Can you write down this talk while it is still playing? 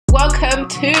welcome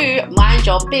to Mind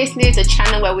Your Business, a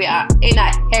channel where we are in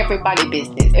at everybody's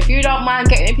business. If you don't mind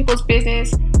getting in people's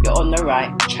business, you're on the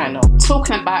right channel.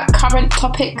 Talking about current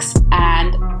topics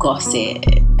and gossip.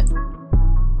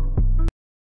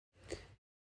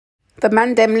 The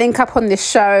Mandem link up on this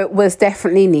show was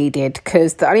definitely needed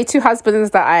because the only two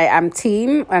husbands that I am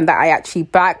team and that I actually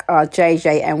back are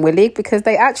JJ and Willie, because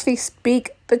they actually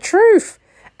speak the truth.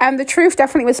 And the truth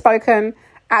definitely was spoken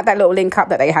at that little link up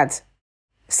that they had.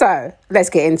 So let's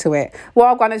get into it.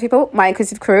 Well, going on, people, my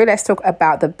inclusive crew, let's talk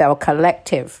about the Belle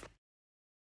Collective.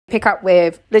 Pick up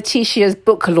with Letitia's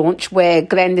book launch, where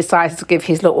Glen decides to give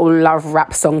his little love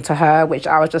rap song to her, which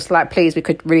I was just like, please, we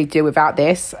could really do without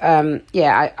this.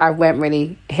 I weren't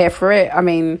really here for it. I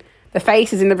mean, the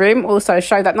faces in the room also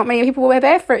show that not many people were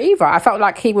there for it either. I felt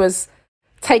like he was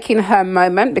taking her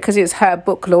moment because it's her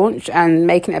book launch and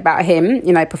making it about him,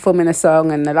 you know, performing a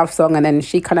song and a love song, and then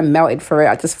she kind of melted for it.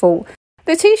 I just thought,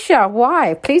 Letitia,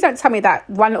 why? Please don't tell me that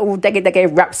one little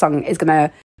deggy rap song is going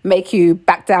to make you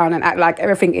back down and act like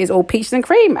everything is all peaches and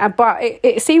cream. But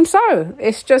it seems so.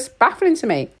 It's just baffling to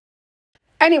me.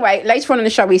 Anyway, later on in the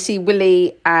show, we see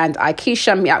Willie and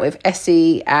Akeisha meet up with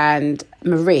Essie and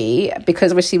Marie,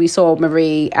 because obviously we saw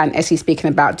Marie and Essie speaking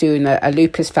about doing a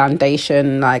lupus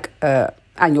foundation,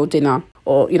 annual dinner,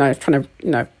 or, you know, trying to,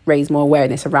 you know, raise more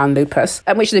awareness around lupus,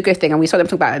 which is a good thing. And we saw them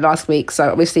talk about it last week.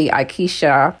 So obviously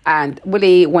Akeisha and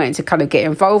Willie wanted to kind of get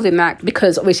involved in that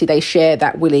because obviously they share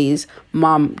that Willie's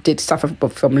mum did suffer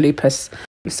from lupus.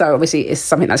 So obviously it's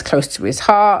something that's close to his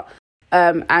heart.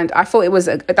 And I thought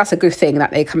that's a good thing that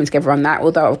they're coming together on that.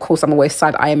 Although, of course, I'm always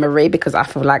side-eyeing Marie because I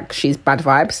feel like she's bad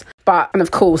vibes. And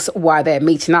of course, while they're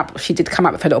meeting up, she did come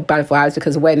up with her little bad vibes,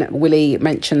 because when Willie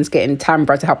mentions getting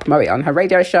Tambra to help promote it on her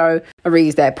radio show,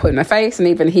 Marie's there putting her face, and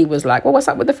even he was like, well, what's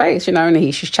up with the face? You know,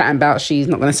 and she's chatting about she's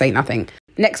not going to say nothing.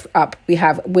 Next up, we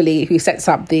have Willie, who sets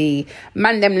up the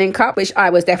Mandem link up, which I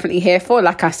was definitely here for.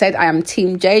 Like I said, I am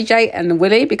team JJ and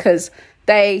Willie because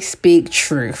they speak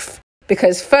truth.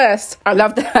 Because first, I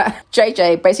love that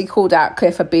JJ basically called out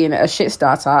Cliff for being a shit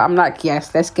starter. I'm like,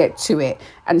 yes, let's get to it.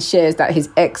 And shares that his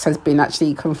ex has been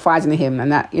actually confiding in him,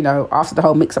 and that, you know, after the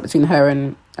whole mix-up between her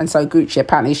and so Gucci,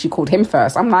 apparently she called him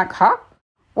first. I'm like, huh?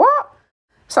 What?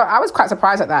 So I was quite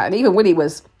surprised at that. And even Willie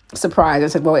was surprised and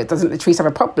said, well, doesn't Latrice have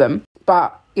a problem?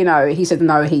 But, you know, he said,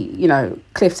 no,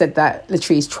 Cliff said that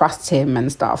Latrice trusts him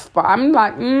and stuff. But I'm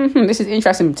like, this is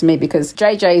interesting to me because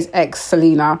JJ's ex,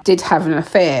 Selena, did have an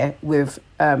affair with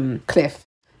Cliff.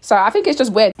 So I think it's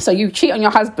just weird. So you cheat on your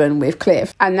husband with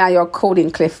Cliff, and now you're calling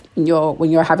Cliff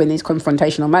when you're having these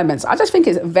confrontational moments. I just think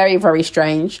it's very, very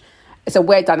strange. It's a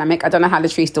weird dynamic. I don't know how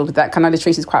Latrice dealt with that. I know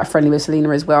Latrice is quite friendly with Selena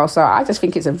as well. So I just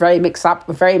think it's a very mix-up,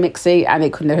 very mixy, and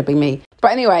it could never be me.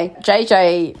 But anyway,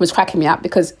 JJ was cracking me up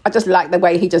because I just like the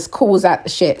way he just calls out the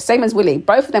shit. Same as Willie.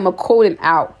 Both of them are calling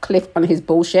out Cliff on his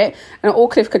bullshit. And all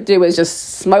Cliff could do was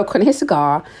just smoke on his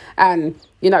cigar. And,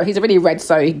 you know, he's already red,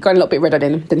 so he got a little bit redder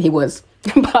than he was.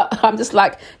 But I'm just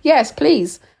like, yes,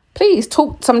 please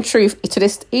talk some truth to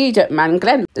this idiot man,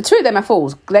 Glen. The two of them are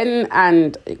fools, Glen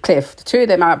and Cliff. The two of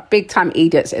them are big time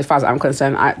idiots as far as I'm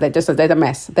concerned. They're a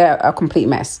mess. They're a complete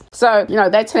mess. So, you know,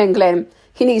 they're telling Glen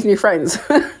he needs new friends.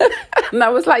 And I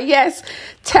was like, yes,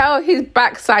 tell his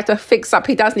backside to fix up.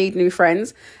 He does need new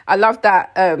friends. I love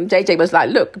that JJ was like,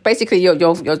 look, basically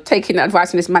you're taking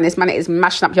advice from this man. This man is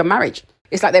mashing up your marriage.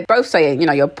 It's like they're both saying, you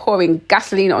know, you're pouring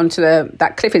gasoline onto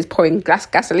that Cliff is pouring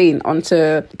gasoline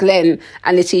onto Glen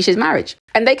and Letitia's marriage.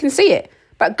 And they can see it.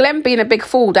 But Glen, being a big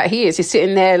fool that he is, he's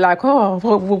sitting there like, oh,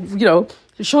 well, you know,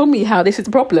 show me how this is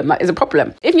a problem. Like, it's a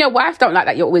problem. Even your wife don't like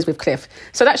that you're always with Cliff.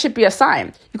 So that should be a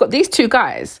sign. You've got these two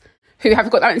guys who have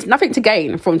got nothing to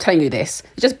gain from telling you this.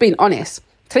 Just being honest.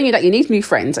 Telling you that you need new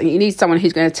friends and you need someone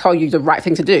who's going to tell you the right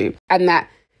thing to do. And that,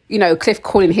 you know, Cliff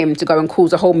calling him to go and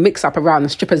cause a whole mix-up around the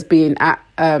strippers being at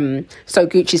So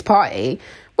Gucci's party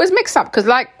was mix-up. Because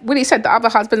like Willie said, the other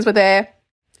husbands were there.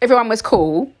 Everyone was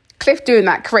cool. Cliff doing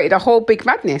that created a whole big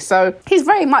madness. So he's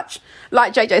very much,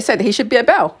 like JJ said, he should be a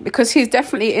Belle, because he's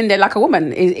definitely in there like a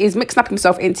woman. He's mixing up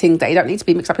himself in things that he don't need to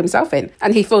be mixed up himself in.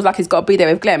 And he feels like he's got to be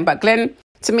there with Glen. But Glen,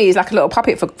 to me, is like a little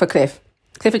puppet for Cliff.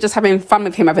 Cliff is just having fun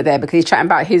with him over there because he's chatting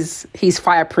about he's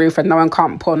fireproof and no one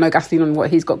can't pour no gasoline on what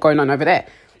he's got going on over there.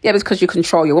 Yeah, it's because you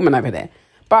control your woman over there.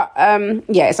 But,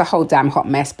 yeah, it's a whole damn hot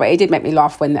mess. But it did make me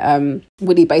laugh when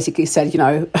Willie basically said, you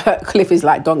know, Cliff is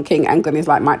like Don King and Glen is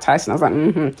like Mike Tyson. I was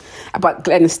like, But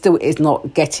Glen still is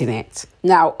not getting it.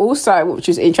 Now, also, which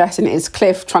is interesting, is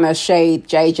Cliff trying to shade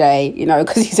JJ, you know,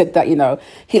 because he said that, you know,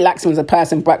 he likes him as a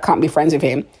person but can't be friends with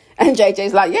him. And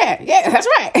JJ's like, yeah, that's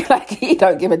right. Like, he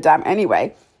don't give a damn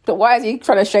anyway. But why is he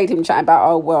trying to shade him, chatting about,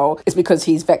 oh, well, it's because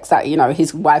he's vexed that,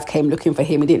 his wife came looking for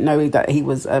him. He didn't know that he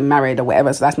was married or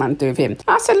whatever, so that's nothing to do with him.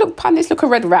 I said, look, pundits, look a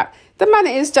red rap. The man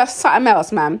is just something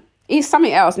else, man. He's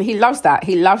something else, and he loves that.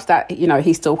 He loves that,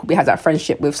 he still probably has that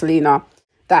friendship with Selena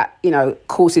that,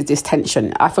 causes this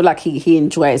tension. I feel like he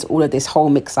enjoys all of this whole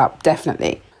mix-up,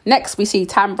 definitely. Next, we see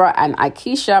Tambra and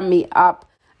Akeisha meet up,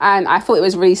 and I thought it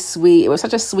was really sweet. It was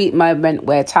such a sweet moment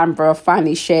where Tambra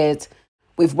finally shared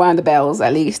with one of the Bells,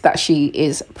 at least, that she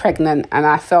is pregnant, and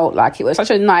I felt like it was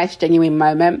such a nice, genuine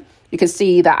moment. You could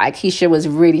see that Akeisha was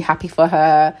really happy for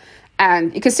her,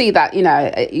 and you could see that,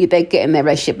 they're getting their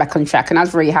relationship back on track, and I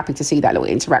was really happy to see that little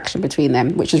interaction between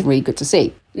them, which is really good to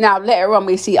see. Now, later on,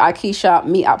 we see Akeisha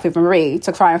meet up with Marie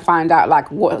to try and find out, like,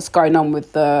 what's going on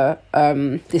with the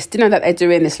this dinner that they're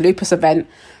doing, this lupus event.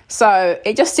 So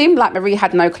it just seemed like Marie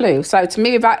had no clue. So to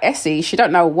me, without Essie, she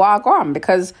don't know why go on,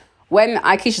 because when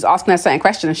Akeisha's asking her certain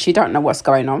questions, she don't know what's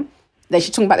going on. Then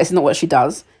she's talking about this is not what she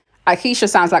does. Akeisha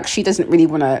sounds like she doesn't really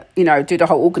want to, do the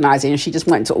whole organising. She just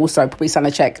wanted to also probably send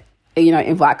a check,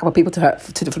 invite a couple of people to her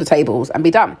for the tables and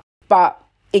be done. But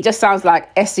it just sounds like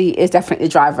Essie is definitely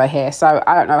the driver here. So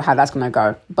I don't know how that's going to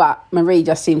go. But Marie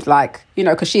just seems like,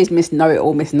 because she is Miss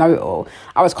Know-It-All.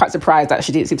 I was quite surprised that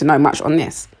she didn't seem to know much on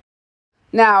this.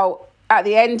 Now, at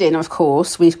the ending, of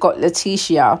course, we've got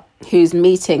Letitia, who's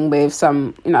meeting with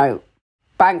some,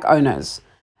 bank owners,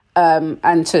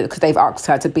 because they've asked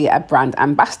her to be a brand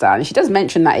ambassador. And she does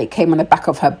mention that it came on the back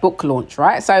of her book launch,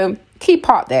 right? So key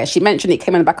part there, she mentioned it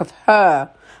came on the back of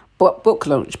her book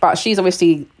launch, but she's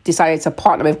obviously decided to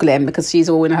partner with Glen because she's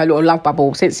all in her little love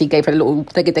bubble since he gave her a little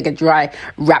Digga Dry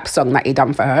rap song that he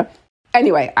done for her.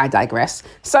 Anyway, I digress.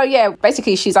 So yeah,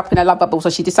 basically she's up in a love bubble,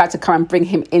 so she decided to come and bring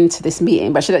him into this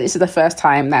meeting, but this is the first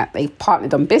time that they've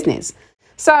partnered on business.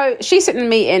 So she's sitting in the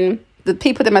meeting, the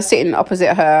people that are sitting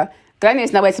opposite her, Glen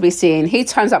is nowhere to be seen. He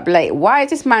turns up late. Why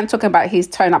is this man talking about he's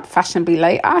turning up fashionably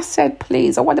late? I said,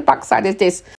 please, what the backside is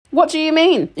this? What do you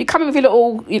mean? You come in with your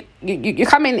little, you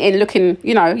come in looking,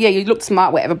 you look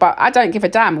smart, whatever, but I don't give a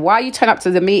damn. Why are you turning up to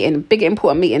the meeting, big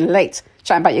important meeting late,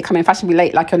 chatting about you coming fashionably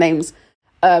late like your name's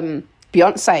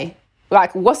Beyonce?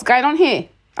 Like, what's going on here?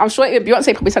 I'm sure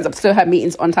Beyonce probably turns up to her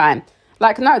meetings on time.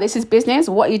 Like, no, this is business.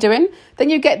 What are you doing? Then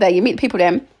you get there, you meet people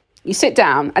then, you sit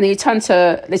down, and then you turn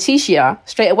to Letitia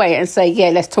straight away and say, yeah,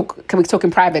 let's talk. Can we talk in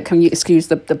private? Can you excuse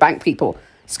the bank people?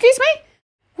 Excuse me?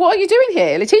 What are you doing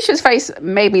here? Letitia's face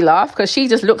made me laugh because she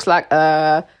just looks like,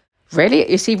 really?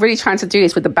 Is he really trying to do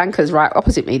this with the bankers right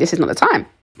opposite me? This is not the time.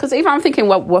 Because even I'm thinking,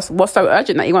 well, what's so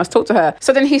urgent that he wants to talk to her?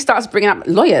 So then he starts bringing up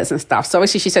lawyers and stuff. So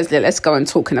obviously she says, let's go and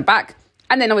talk in the back.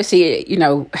 And then obviously,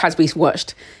 as we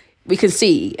watched, we can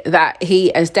see that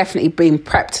he has definitely been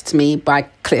prepped to me by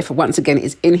Cliff. Once again,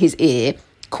 is in his ear,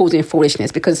 causing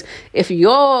foolishness. Because if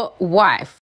your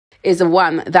wife is the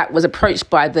one that was approached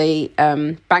by the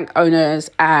bank owners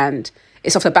and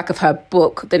it's off the back of her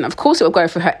book, then of course it will go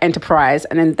through her enterprise,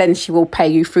 and then she will pay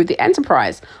you through the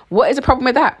enterprise. What is the problem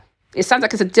with that? It sounds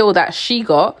like it's a deal that she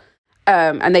got,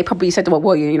 and they probably said,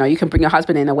 well, you can bring your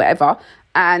husband in or whatever.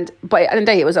 But at the end of the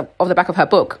day, it was off the back of her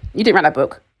book. You didn't write that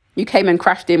book. You came and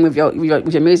crashed in with your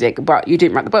music, but you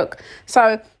didn't write the book. So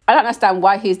I don't understand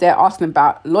why he's there asking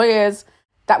about lawyers.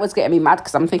 That was getting me mad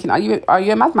because I'm thinking, are you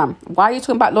a madman? Why are you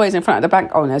talking about lawyers in front of the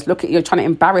bank owners? Look, you're trying to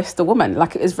embarrass the woman.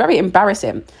 Like, it's very embarrassing.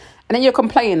 And then you're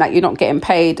complaining that you're not getting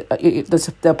paid.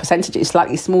 The percentage is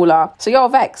slightly smaller. So you're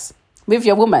vexed with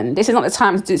your woman. This is not the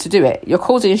time to do it. You're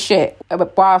causing shit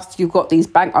whilst you've got these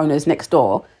bank owners next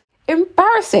door.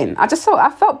 Embarrassing. I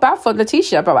felt bad for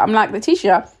Letitia, but I'm like,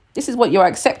 Letitia, this is what you're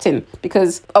accepting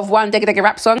because of one Digga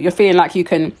rap song. You're feeling like you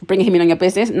can bring him in on your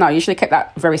business. No, you should have kept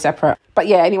that very separate. But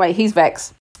yeah, anyway, he's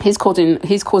vexed. He's causing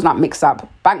that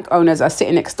mix-up. Bank owners are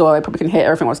sitting next door. They probably can hear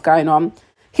everything what's going on.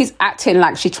 He's acting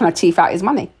like she's trying to teeth out his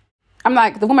money. I'm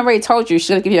like, the woman already told you she's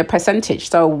going to give you a percentage.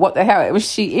 So what the hell?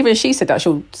 Even she said that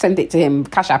she'll send it to him,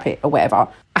 cash app it or whatever.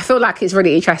 I feel like it's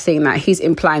really interesting that he's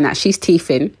implying that she's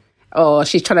teething or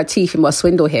she's trying to teeth him or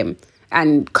swindle him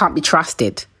and can't be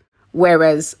trusted.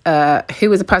 Whereas who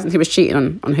was the person who was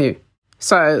cheating on who?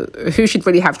 So who should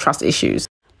really have trust issues?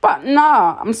 But no,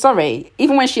 I'm sorry.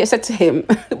 Even when she had said to him,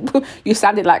 you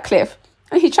sounded like Cliff.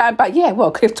 And he tried back, yeah, well,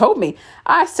 Cliff told me.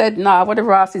 I said, no,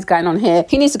 whatever else is going on here.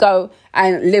 He needs to go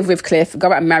and live with Cliff,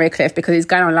 go out and marry Cliff, because he's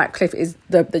going on like Cliff is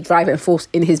the driving force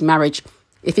in his marriage.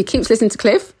 If he keeps listening to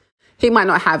Cliff, he might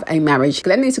not have a marriage.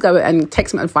 Glen needs to go and take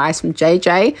some advice from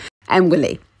JJ and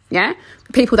Willie. Yeah,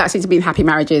 people that seem to be in happy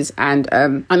marriages and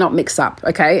are not mixed up,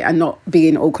 okay, and not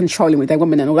being all controlling with their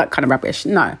women and all that kind of rubbish.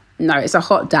 No, it's a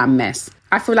hot damn mess.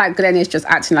 I feel like Glen is just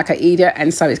acting like an idiot,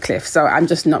 and so is Cliff. So I'm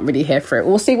just not really here for it.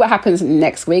 We'll see what happens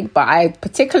next week. But I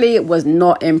particularly was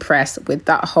not impressed with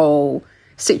that whole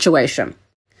situation.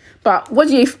 But what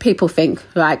do you people think?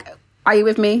 Like, are you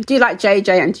with me? Do you like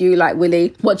JJ and do you like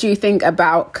Willie? What do you think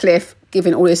about Cliff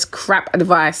giving all this crap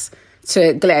advice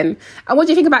to Glen? And what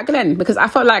do you think about Glen? Because I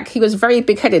felt like he was very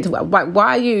big-headed. Why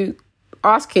are you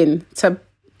asking to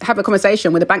have a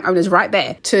conversation with the bank owners right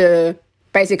there to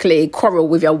basically quarrel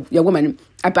with your woman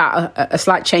about a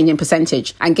slight change in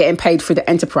percentage and getting paid through the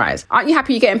enterprise? Aren't you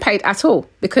happy you're getting paid at all?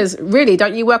 Because really,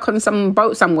 don't you work on some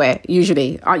boat somewhere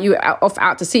usually? Aren't you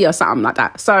out to sea or something like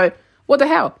that? So what the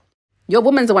hell? Your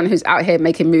woman's the one who's out here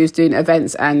making moves, doing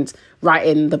events and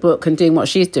writing the book and doing what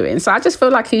she's doing. So I just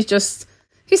feel like he's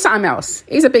something else.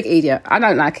 He's a big idiot. I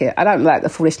don't like it. I don't like the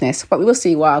foolishness. But we will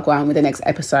see where I'll go on with the next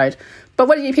episode. But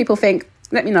what do you people think?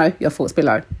 Let me know your thoughts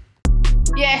below.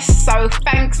 Yes, so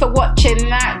thanks for watching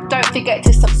that. Don't forget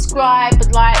to subscribe,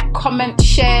 like, comment,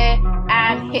 share,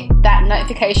 and hit that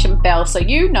notification bell so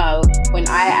you know when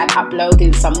I am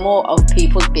uploading some more of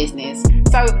people's business.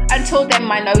 So until then,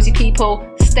 my nosy people,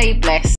 stay blessed.